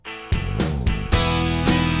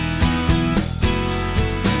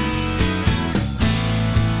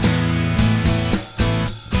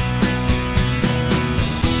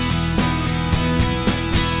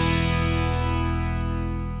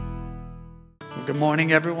Well, good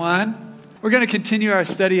morning, everyone. We're going to continue our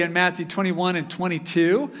study in Matthew 21 and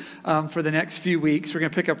 22 for the next few weeks. We're going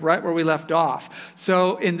to pick up right where we left off.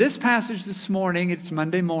 So in this passage this morning, it's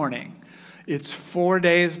Monday morning. It's 4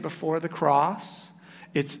 days before the cross.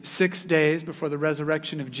 It's 6 days before the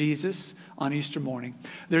resurrection of Jesus on Easter morning.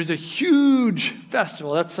 There's a huge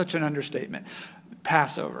festival. That's such an understatement.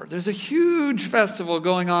 Passover. There's a huge festival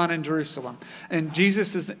going on in Jerusalem. And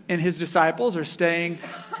Jesus and his disciples are staying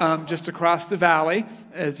just across the valley,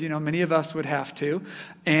 as you know, many of us would have to.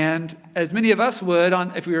 And as many of us would,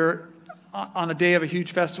 if we were on a day of a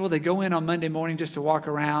huge festival, they go in on Monday morning just to walk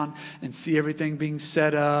around and see everything being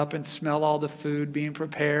set up and smell all the food being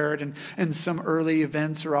prepared. And some early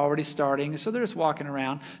events are already starting. So they're just walking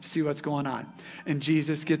around to see what's going on. And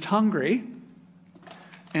Jesus gets hungry.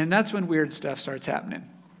 And that's when weird stuff starts happening.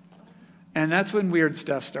 And that's when weird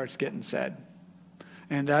stuff starts getting said.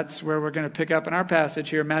 And that's where we're going to pick up in our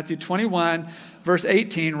passage here, Matthew 21, verse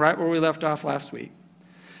 18, right where we left off last week.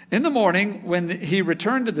 In the morning, when he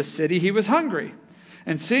returned to the city, he was hungry.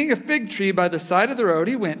 And seeing a fig tree by the side of the road,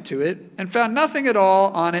 he went to it and found nothing at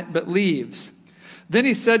all on it but leaves. Then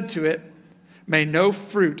he said to it, "May no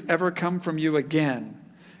fruit ever come from you again."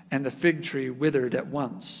 And the fig tree withered at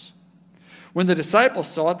once. When the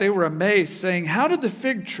disciples saw it, they were amazed, saying, How did the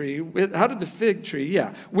fig tree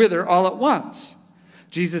wither all at once?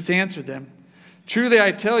 Jesus answered them, "Truly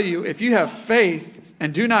I tell you, if you have faith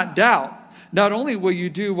and do not doubt, not only will you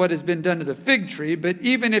do what has been done to the fig tree, but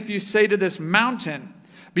even if you say to this mountain,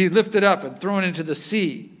 'Be lifted up and thrown into the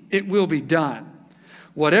sea,' it will be done.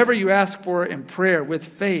 Whatever you ask for in prayer with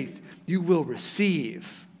faith, you will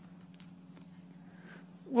receive."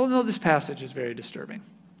 Well, no, this passage is very disturbing.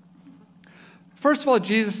 First of all,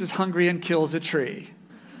 Jesus is hungry and kills a tree.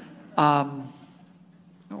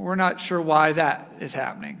 We're not sure why that is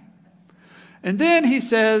happening. And then he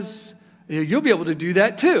says, you'll be able to do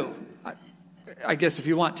that too. I guess if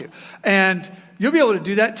you want to. And you'll be able to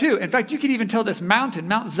do that too. In fact, you could even tell this mountain,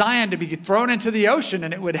 Mount Zion, to be thrown into the ocean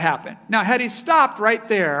and it would happen. Now, had he stopped right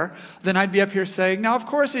there, then I'd be up here saying, now, of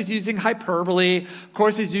course, he's using hyperbole. Of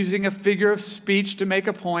course, he's using a figure of speech to make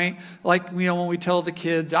a point. Like, when we tell the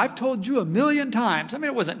kids, I've told you 1,000,000 times. I mean,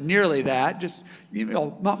 it wasn't nearly that, just,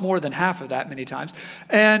 not more than half of that many times.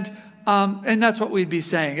 And that's what we'd be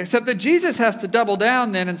saying. Except that Jesus has to double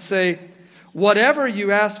down then and say, whatever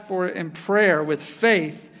you ask for in prayer with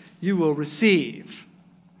faith, you will receive.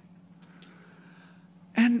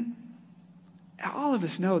 And all of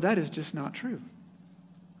us know that is just not true.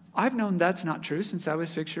 I've known that's not true since I was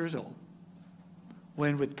 6 years old.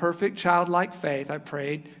 When with perfect childlike faith, I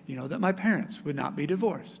prayed, that my parents would not be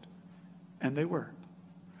divorced. And they were.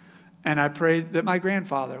 And I prayed that my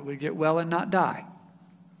grandfather would get well and not die.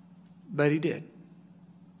 But he did.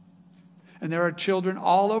 And there are children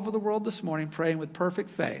all over the world this morning praying with perfect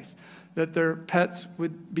faith that their pets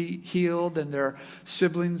would be healed and their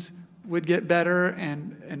siblings would get better.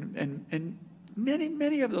 And many,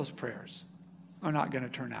 many of those prayers are not going to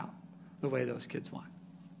turn out the way those kids want.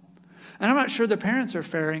 And I'm not sure the parents are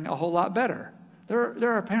faring a whole lot better.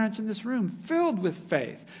 There are parents in this room filled with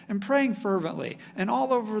faith and praying fervently, and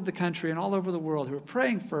all over the country and all over the world who are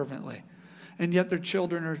praying fervently. And yet their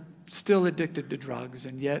children are still addicted to drugs,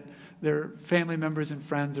 and yet their family members and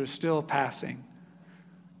friends are still passing.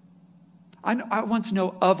 I once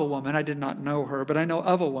know of a woman, I did not know her, but I know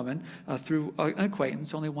of a woman through an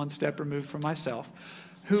acquaintance, only one step removed from myself,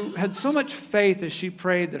 who had so much faith as she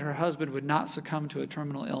prayed that her husband would not succumb to a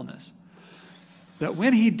terminal illness, that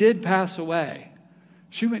when he did pass away,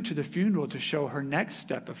 she went to the funeral to show her next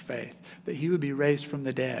step of faith, that he would be raised from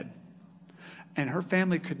the dead. And her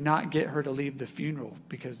family could not get her to leave the funeral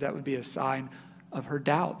because that would be a sign of her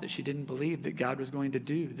doubt, that she didn't believe that God was going to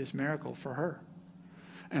do this miracle for her.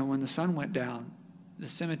 And when the sun went down, the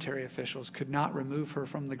cemetery officials could not remove her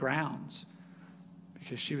from the grounds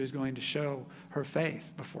because she was going to show her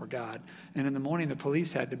faith before God. And in the morning, the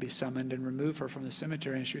police had to be summoned and remove her from the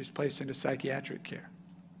cemetery, and she was placed into psychiatric care.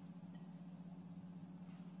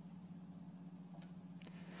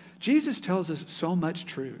 Jesus tells us so much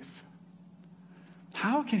truth.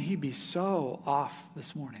 How can he be so off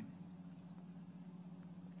this morning?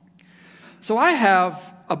 So I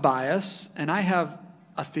have a bias and I have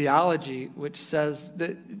a theology which says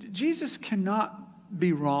that Jesus cannot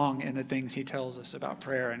be wrong in the things he tells us about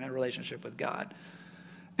prayer and a relationship with God.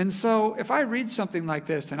 And so if I read something like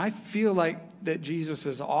this and I feel like that Jesus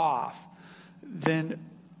is off, then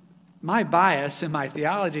my bias and my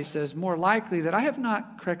theology says more likely that I have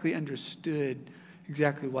not correctly understood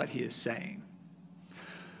exactly what he is saying.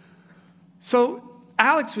 So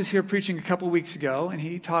Alex was here preaching a couple weeks ago, and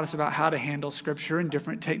he taught us about how to handle Scripture and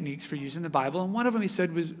different techniques for using the Bible. And one of them he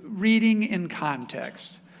said was reading in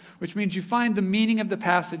context, which means you find the meaning of the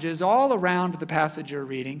passages all around the passage you're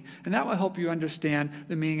reading, and that will help you understand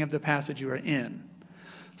the meaning of the passage you are in.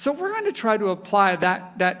 So we're going to try to apply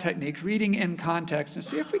that technique, reading in context, and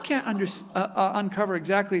see if we can't uncover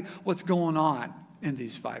exactly what's going on in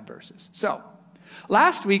these 5 verses. So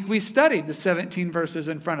last week we studied the 17 verses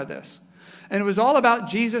in front of this. And it was all about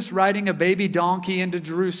Jesus riding a baby donkey into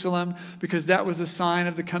Jerusalem because that was a sign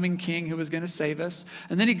of the coming king who was going to save us.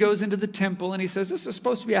 And then he goes into the temple and he says, this is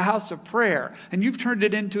supposed to be a house of prayer, and you've turned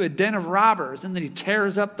it into a den of robbers. And then he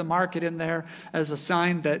tears up the market in there as a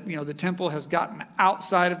sign that, the temple has gotten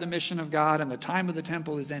outside of the mission of God and the time of the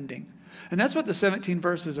temple is ending. And that's what the 17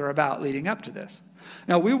 verses are about leading up to this.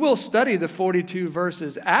 Now, we will study the 42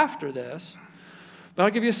 verses after this, but I'll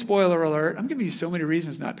give you a spoiler alert. I'm giving you so many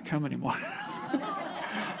reasons not to come anymore.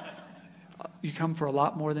 You come for a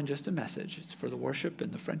lot more than just a message. It's for the worship and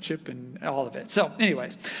the friendship and all of it. So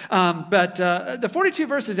anyways, but the 42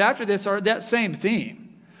 verses after this are that same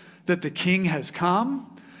theme, that the king has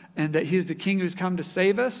come and that he is the king who's come to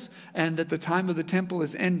save us, and that the time of the temple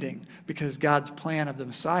is ending because God's plan of the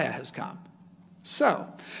Messiah has come. So,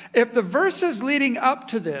 if the verses leading up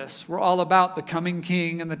to this were all about the coming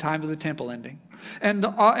king and the time of the temple ending, and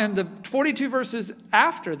the 42 verses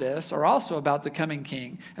after this are also about the coming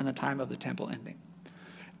king and the time of the temple ending,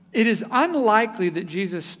 it is unlikely that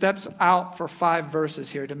Jesus steps out for 5 verses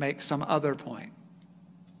here to make some other point.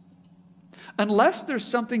 Unless there's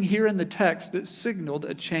something here in the text that signaled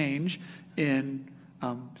a change in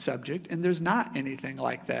subject, and there's not anything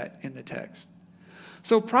like that in the text.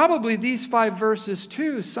 So probably these 5 verses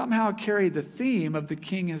too somehow carry the theme of the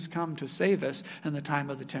king has come to save us and the time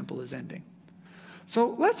of the temple is ending.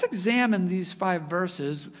 So let's examine these 5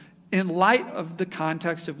 verses in light of the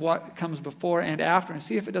context of what comes before and after, and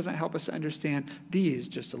see if it doesn't help us to understand these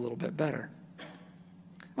just a little bit better.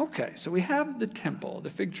 Okay, so we have the temple. The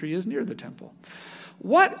fig tree is near the temple.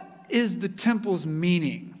 What is the temple's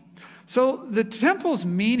meaning? So the temple's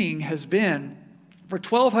meaning has been, for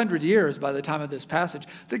 1,200 years by the time of this passage,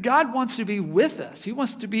 that God wants to be with us. He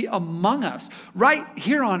wants to be among us, right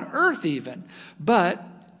here on earth even. But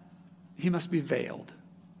he must be veiled.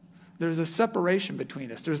 There's a separation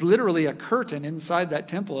between us. There's literally a curtain inside that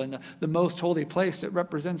temple in the most holy place that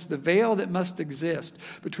represents the veil that must exist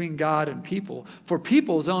between God and people for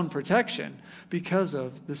people's own protection because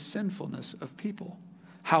of the sinfulness of people.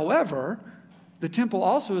 However, the temple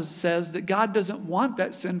also says that God doesn't want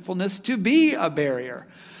that sinfulness to be a barrier.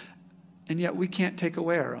 And yet we can't take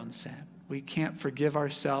away our own sin. We can't forgive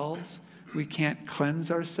ourselves. We can't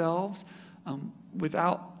cleanse ourselves.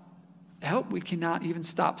 Without help, we cannot even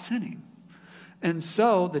stop sinning. And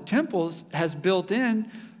so the temple has built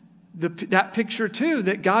in that picture too,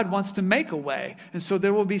 that God wants to make a way. And so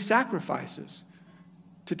there will be sacrifices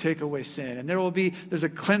to take away sin. And there's a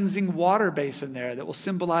cleansing water basin there that will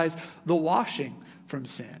symbolize the washing from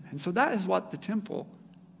sin. And so that is what the temple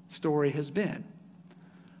story has been.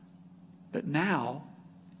 But now,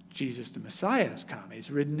 Jesus the Messiah has come.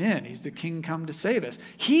 He's ridden in. He's the king come to save us.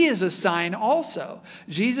 He is a sign also.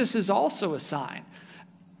 Jesus is also a sign.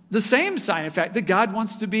 The same sign, in fact, that God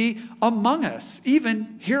wants to be among us,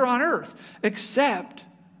 even here on earth, except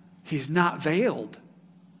he's not veiled.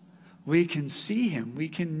 We can see him. We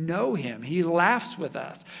can know him. He laughs with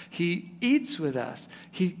us. He eats with us.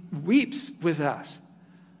 He weeps with us.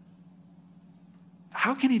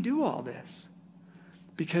 How can he do all this?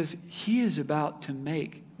 Because he is about to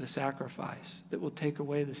make the sacrifice that will take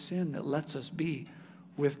away the sin that lets us be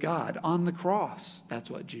with God on the cross. That's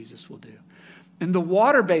what Jesus will do. And the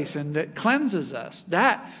water basin that cleanses us,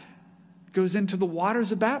 that goes into the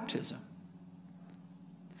waters of baptism.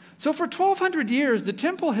 So for 1,200 years, the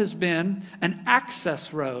temple has been an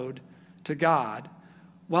access road to God,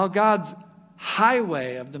 while God's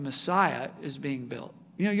highway of the Messiah is being built.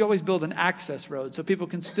 You always build an access road so people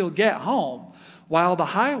can still get home while the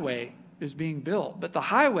highway is being built. But the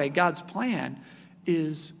highway, God's plan,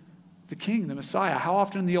 is the king, the Messiah. How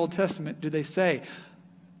often in the Old Testament do they say,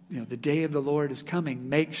 the day of the Lord is coming,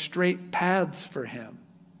 make straight paths for him?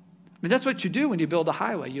 I mean, that's what you do when you build a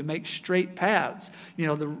highway. You make straight paths.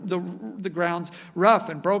 The ground's rough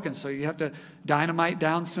and broken, so you have to dynamite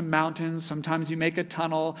down some mountains. Sometimes you make a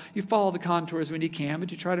tunnel. You follow the contours when you can,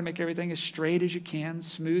 but you try to make everything as straight as you can,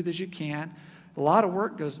 smooth as you can. A lot of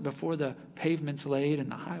work goes before the pavement's laid and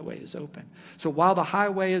the highway is open. So while the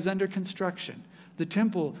highway is under construction, the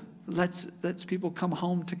temple lets people come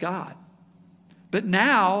home to God. But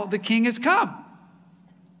now the king has come.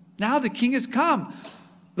 Now the king has come.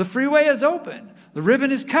 The freeway is open. The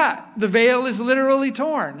ribbon is cut. The veil is literally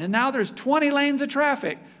torn. And now there's 20 lanes of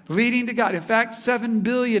traffic leading to God. In fact, 7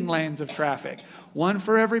 billion lanes of traffic, one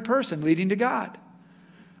for every person leading to God.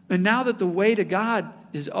 And now that the way to God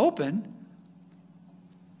is open,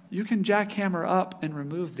 you can jackhammer up and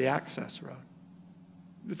remove the access road.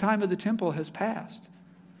 The time of the temple has passed.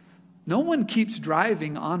 No one keeps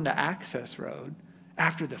driving on the access road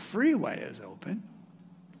after the freeway is open.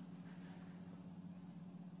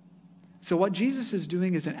 So what Jesus is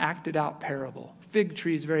doing is an acted out parable. Fig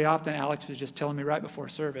trees, very often, Alex was just telling me right before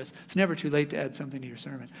service, it's never too late to add something to your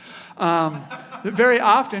sermon. Very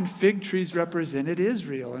often, fig trees represented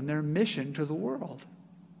Israel and their mission to the world.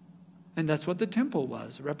 And that's what the temple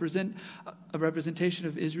was, a representation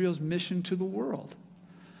of Israel's mission to the world.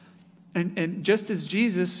 And just as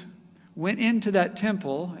Jesus went into that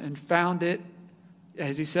temple and found it,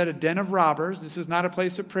 as he said, a den of robbers. This is not a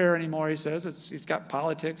place of prayer anymore, he says. He's got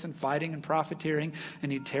politics and fighting and profiteering,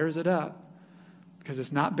 and he tears it up because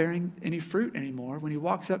it's not bearing any fruit anymore. When he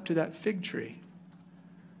walks up to that fig tree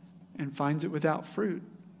and finds it without fruit,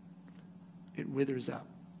 it withers up.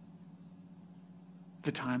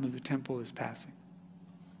 The time of the temple is passing.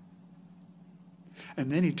 And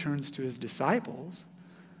then he turns to his disciples.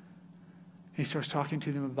 He starts talking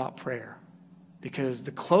to them about prayer. Because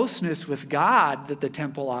the closeness with God that the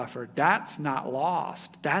temple offered, that's not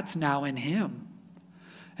lost. That's now in him.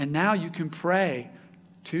 And now you can pray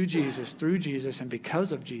to Jesus, through Jesus, and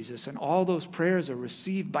because of Jesus. And all those prayers are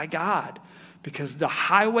received by God because the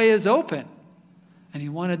highway is open. And he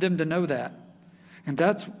wanted them to know that. And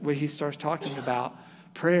that's where he starts talking about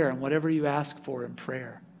prayer and whatever you ask for in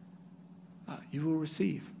prayer, you will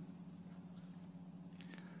receive.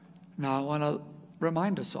 Now I want to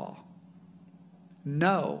remind us all.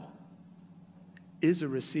 No is a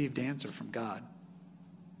received answer from God.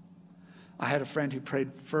 I had a friend who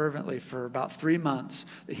prayed fervently for about 3 months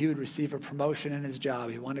that he would receive a promotion in his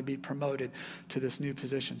job. He wanted to be promoted to this new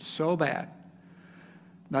position so bad.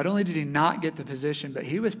 Not only did he not get the position, but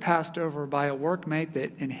he was passed over by a workmate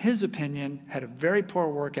that, in his opinion, had a very poor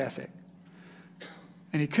work ethic.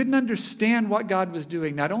 And he couldn't understand what God was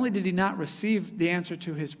doing. Not only did he not receive the answer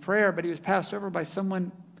to his prayer, but he was passed over by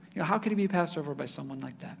someone. How could he be passed over by someone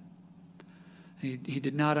like that? He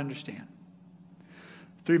did not understand.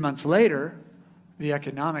 3 months later, the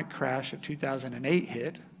economic crash of 2008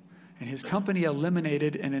 hit, and his company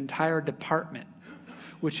eliminated an entire department,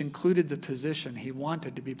 which included the position he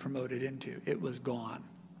wanted to be promoted into. It was gone.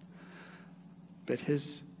 But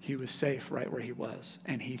he was safe right where he was,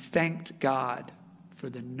 and he thanked God for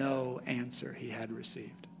the no answer he had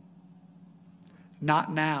received.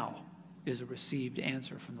 Not now is a received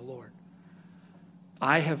answer from the Lord.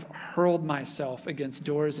 I have hurled myself against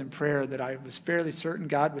doors in prayer that I was fairly certain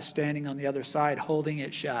God was standing on the other side holding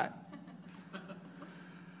it shut.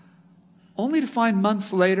 Only to find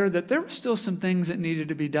months later that there were still some things that needed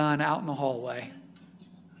to be done out in the hallway.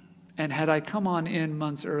 And had I come on in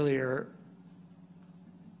months earlier,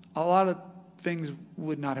 a lot of things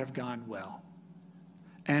would not have gone well.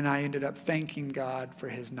 And I ended up thanking God for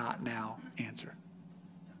his not now answer.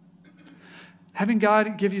 Having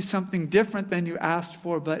God give you something different than you asked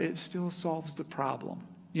for, but it still solves the problem.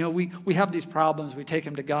 We have these problems. We take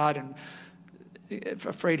them to God, and if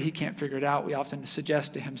afraid he can't figure it out, we often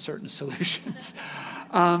suggest to him certain solutions.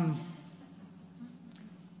 But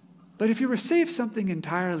if you receive something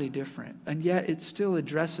entirely different, and yet it still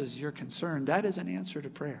addresses your concern, that is an answer to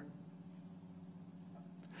prayer.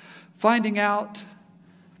 Finding out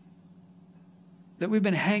that we've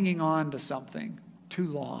been hanging on to something too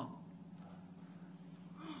long,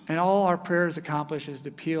 and all our prayers accomplish is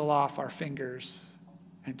to peel off our fingers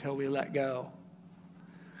until we let go.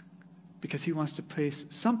 Because he wants to place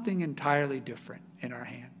something entirely different in our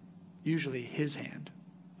hand, usually his hand.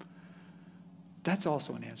 That's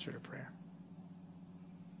also an answer to prayer.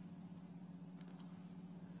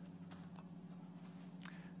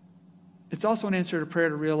 It's also an answer to prayer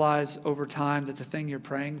to realize over time that the thing you're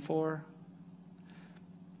praying for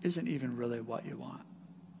isn't even really what you want.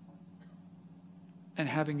 And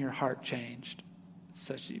having your heart changed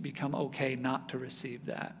such that you become okay not to receive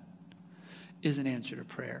that is an answer to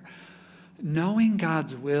prayer. Knowing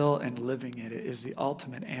God's will and living in it is the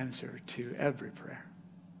ultimate answer to every prayer.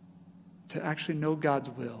 To actually know God's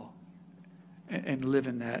will and live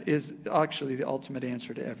in that is actually the ultimate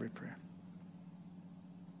answer to every prayer.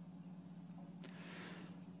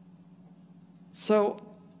 So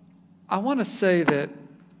I want to say that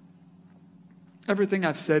everything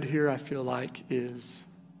I've said here, I feel like, is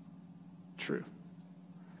true.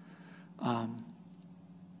 I'm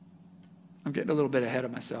getting a little bit ahead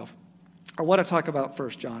of myself. I want to talk about 1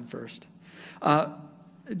 John first.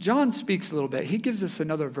 John speaks a little bit. He gives us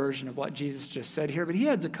another version of what Jesus just said here, but he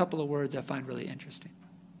adds a couple of words I find really interesting.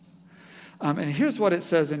 And here's what it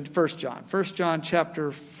says in 1 John. 1 John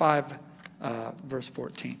chapter 5, verse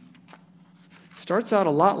 14. Starts out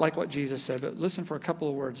a lot like what Jesus said, but listen for a couple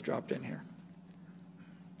of words dropped in here.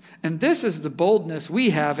 And this is the boldness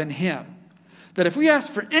we have in him, that if we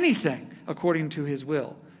ask for anything according to his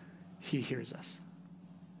will, he hears us.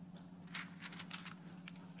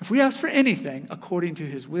 If we ask for anything according to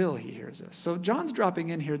his will, he hears us. So John's dropping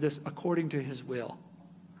in here this according to his will.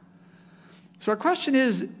 So our question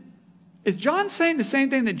is John saying the same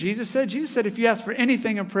thing that Jesus said? Jesus said, if you ask for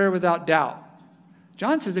anything in prayer without doubt.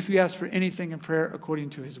 John says, if you ask for anything in prayer according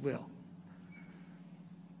to his will.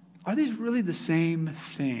 Are these really the same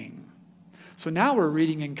thing? So now we're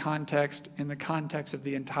reading in the context of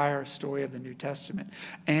the entire story of the New Testament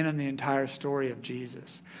and in the entire story of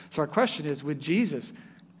Jesus. So our question is, would Jesus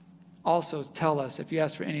also tell us if you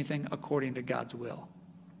ask for anything according to God's will?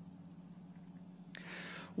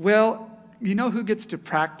 Well, you know who gets to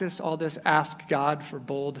practice all this? Ask God for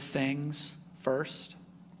bold things first?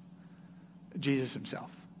 Jesus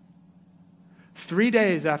himself. 3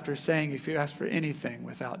 days after saying, if you ask for anything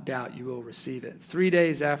without doubt, you will receive it. 3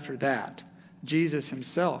 days after that, Jesus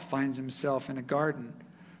himself finds himself in a garden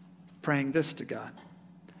praying this to God.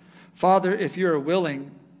 Father, if you are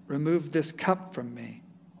willing, remove this cup from me.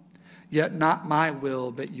 Yet not my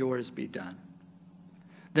will, but yours be done.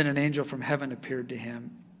 Then an angel from heaven appeared to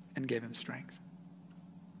him and gave him strength.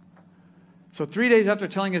 So 3 days after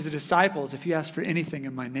telling his disciples, if you ask for anything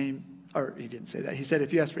in my name, or he didn't say that. He said,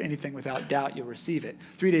 if you ask for anything without doubt, you'll receive it.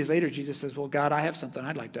 3 days later, Jesus says, well, God, I have something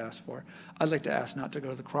I'd like to ask for. I'd like to ask not to go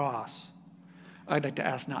to the cross. I'd like to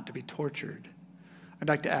ask not to be tortured. I'd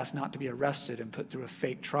like to ask not to be arrested and put through a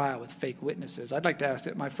fake trial with fake witnesses. I'd like to ask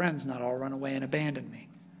that my friends not all run away and abandon me.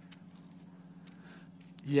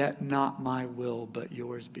 Yet not my will, but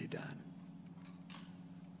yours be done.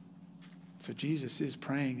 So Jesus is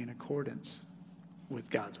praying in accordance with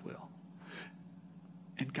God's will.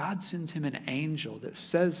 And God sends him an angel that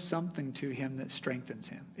says something to him that strengthens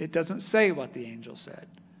him. It doesn't say what the angel said.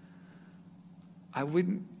 I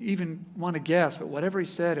wouldn't even want to guess, but whatever he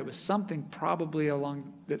said, it was something probably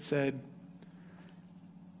along that said,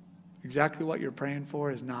 exactly what you're praying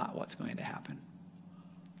for is not what's going to happen.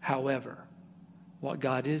 However, what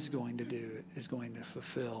God is going to do is going to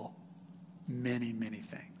fulfill many, many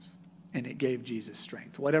things. And it gave Jesus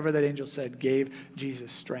strength. Whatever that angel said gave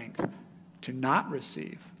Jesus strength to not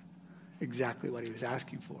receive exactly what he was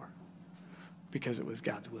asking for, because it was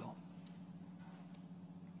God's will.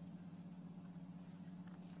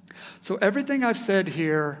 So everything I've said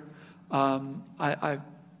here, I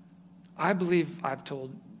believe I've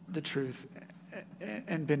told the truth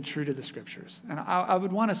and been true to the scriptures. And I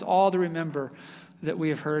would want us all to remember that we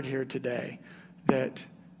have heard here today that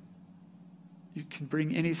you can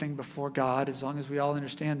bring anything before God as long as we all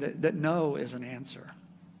understand that no is an answer.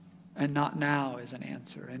 And not now is an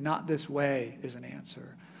answer. And not this way is an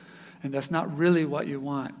answer. And that's not really what you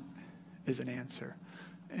want is an answer.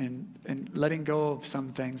 And letting go of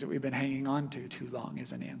some things that we've been hanging on to too long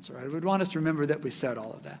is an answer. I would want us to remember that we said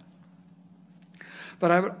all of that.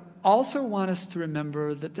 But I would also want us to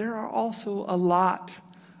remember that there are also a lot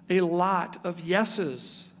of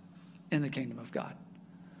yeses in the kingdom of God.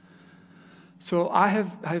 So I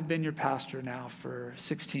have been your pastor now for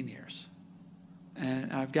 16 years.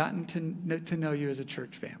 And I've gotten to know you as a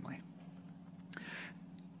church family.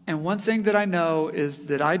 And one thing that I know is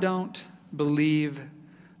that I don't believe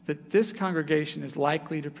that this congregation is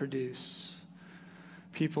likely to produce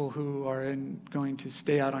people who are going to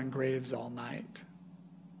stay out on graves all night,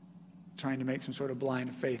 trying to make some sort of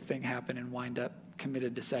blind faith thing happen and wind up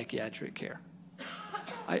committed to psychiatric care.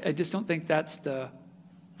 I just don't think that's the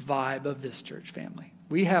vibe of this church family.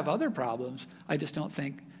 We have other problems. I just don't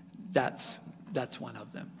think that's one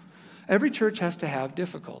of them. Every church has to have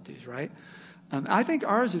difficulties, right? I think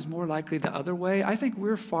ours is more likely the other way. I think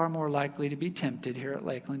we're far more likely to be tempted here at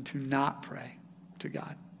Lakeland to not pray to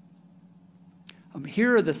God.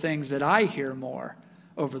 Here are the things that I hear more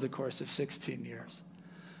over the course of 16 years.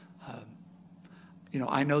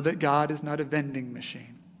 I know that God is not a vending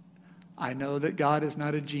machine. I know that God is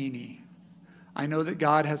not a genie. I know that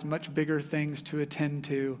God has much bigger things to attend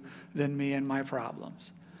to than me and my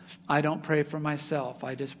problems. I don't pray for myself.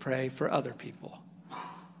 I just pray for other people.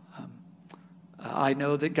 I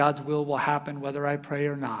know that God's will happen whether I pray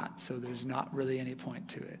or not, so there's not really any point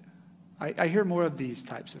to it. I hear more of these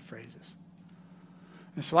types of phrases.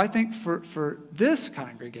 And so I think for this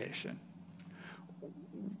congregation,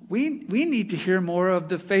 we need to hear more of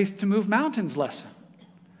the faith to move mountains lesson.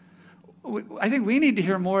 I think we need to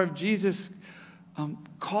hear more of Jesus'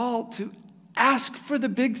 call to ask for the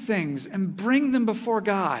big things and bring them before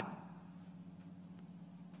God.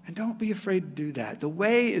 And don't be afraid to do that. The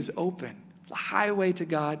way is open. The highway to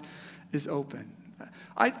God is open.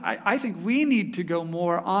 I think we need to go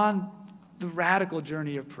more on the radical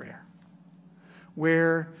journey of prayer,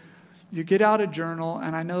 where you get out a journal,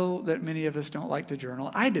 and I know that many of us don't like to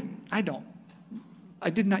journal. I did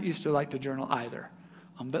not used to like to journal either.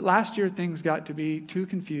 But last year, things got to be too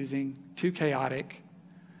confusing, too chaotic,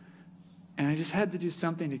 and I just had to do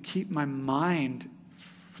something to keep my mind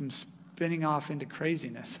from spinning off into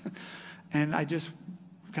craziness. And I just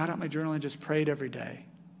got out my journal and just prayed every day.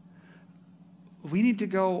 We need to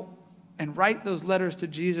go and write those letters to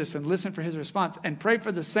Jesus and listen for his response and pray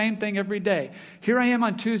for the same thing every day. Here I am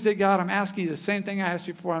on Tuesday, God, I'm asking you the same thing I asked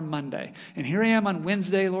you for on Monday. And here I am on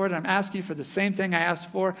Wednesday, Lord, and I'm asking you for the same thing I asked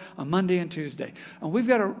for on Monday and Tuesday. And we've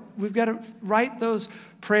got to write those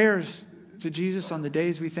prayers to Jesus on the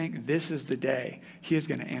days we think this is the day he is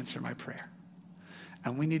going to answer my prayer.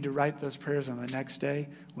 And we need to write those prayers on the next day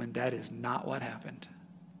when that is not what happened.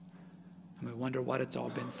 And we wonder what it's all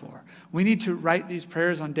been for. We need to write these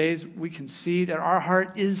prayers on days we can see that our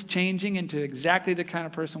heart is changing into exactly the kind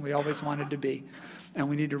of person we always wanted to be. And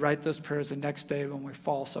we need to write those prayers the next day when we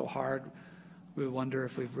fall so hard, we wonder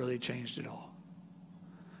if we've really changed it all.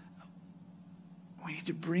 We need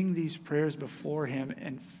to bring these prayers before him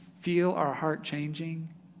and feel our heart changing,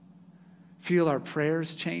 feel our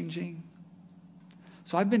prayers changing.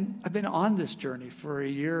 So I've been on this journey for a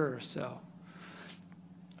year or so.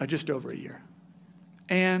 Just over a year.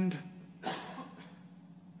 And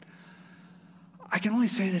I can only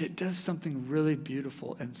say that it does something really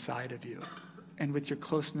beautiful inside of you and with your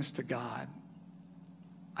closeness to God.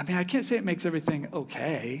 I mean, I can't say it makes everything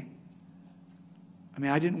okay. I mean,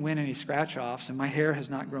 I didn't win any scratch-offs and my hair has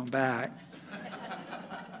not grown back.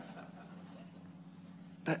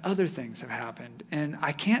 But other things have happened and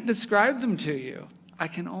I can't describe them to you. I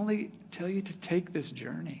can only tell you to take this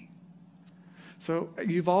journey. So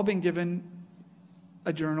you've all been given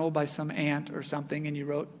a journal by some aunt or something, and you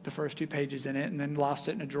wrote the first 2 pages in it and then lost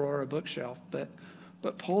it in a drawer or a bookshelf. But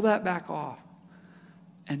pull that back off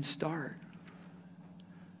and start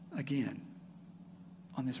again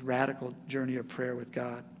on this radical journey of prayer with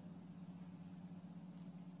God.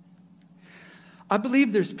 I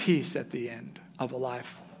believe there's peace at the end of a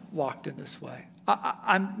life walked in this way.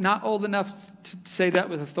 I'm not old enough to say that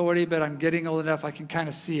with authority, but I'm getting old enough I can kind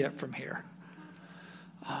of see it from here.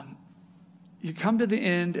 You come to the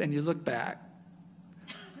end and you look back,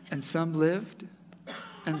 and some lived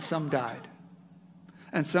and some died,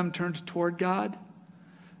 and some turned toward God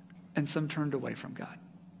and some turned away from God,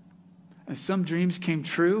 and some dreams came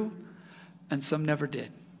true and some never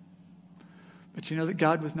did. But you know that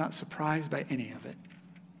God was not surprised by any of it,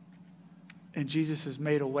 and Jesus has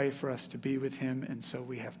made a way for us to be with him, and so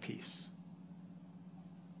we have peace.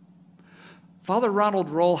 Father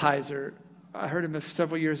Ronald Rollheiser, I heard him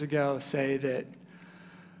several years ago say that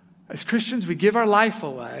as Christians, we give our life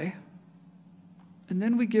away, and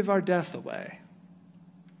then we give our death away.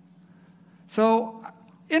 So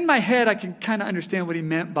in my head, I can kind of understand what he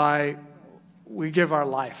meant by we give our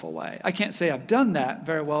life away. I can't say I've done that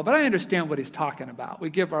very well, but I understand what he's talking about. We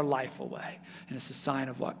give our life away, and it's a sign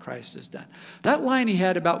of what Christ has done. That line he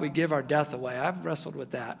had about we give our death away, I've wrestled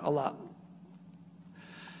with that a lot.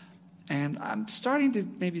 And I'm starting to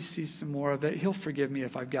maybe see some more of it. He'll forgive me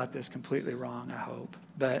if I've got this completely wrong, I hope.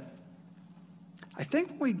 But I think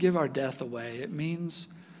when we give our death away, it means,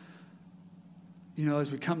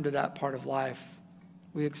 as we come to that part of life,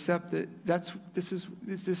 we accept that this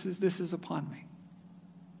is upon me.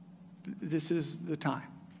 This is the time.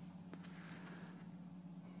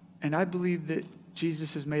 And I believe that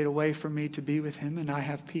Jesus has made a way for me to be with him, and I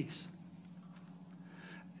have peace.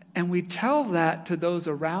 And we tell that to those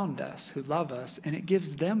around us who love us, and it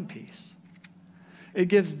gives them peace. It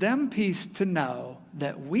gives them peace to know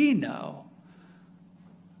that we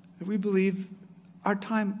believe our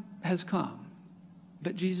time has come,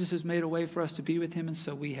 but Jesus has made a way for us to be with him, and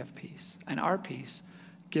so we have peace. And our peace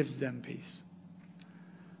gives them peace.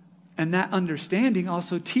 And that understanding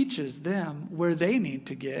also teaches them where they need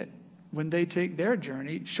to get when they take their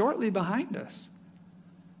journey shortly behind us.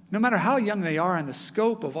 No matter how young they are in the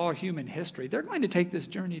scope of all human history, they're going to take this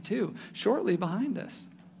journey too, shortly behind us.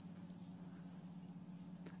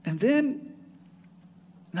 And then,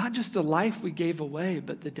 not just the life we gave away,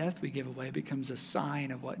 but the death we give away becomes a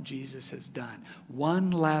sign of what Jesus has done.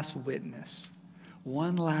 One last witness,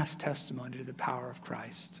 one last testimony to the power of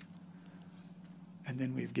Christ. And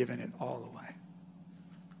then we've given it all away.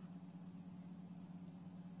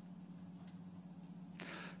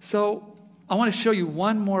 So I want to show you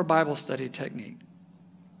one more Bible study technique.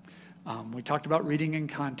 We talked about reading in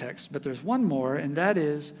context, but there's one more, and that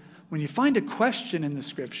is when you find a question in the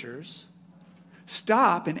scriptures,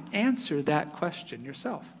 stop and answer that question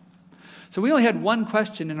yourself. So we only had one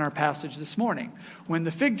question in our passage this morning. When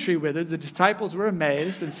the fig tree withered, the disciples were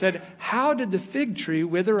amazed and said, "How did the fig tree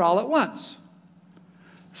wither all at once?"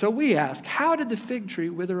 So we ask, how did the fig tree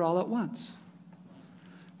wither all at once?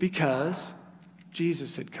 Because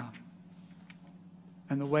Jesus had come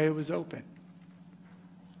and the way was open.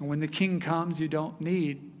 And when the King comes, you don't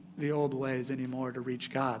need the old ways anymore to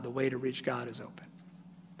reach God. The way to reach God is open.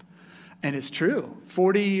 And it's true.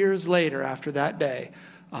 40 years later, after that day,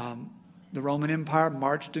 the Roman Empire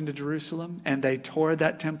marched into Jerusalem and they tore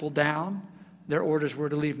that temple down. Their orders were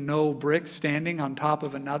to leave no brick standing on top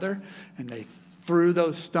of another. And they threw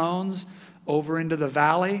those stones over into the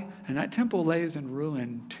valley. And that temple lays in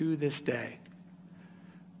ruin to this day.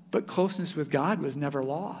 But closeness with God was never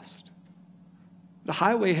lost. The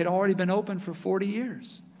highway had already been open for 40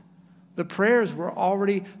 years. The prayers were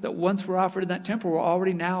already, that once were offered in that temple, were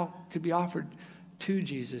already now could be offered to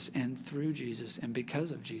Jesus and through Jesus and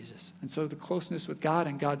because of Jesus. And so the closeness with God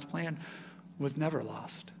and God's plan was never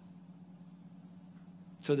lost.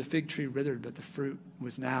 So the fig tree withered, but the fruit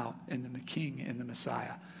was now in the King, in the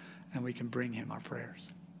Messiah, and we can bring him our prayers.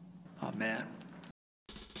 Amen.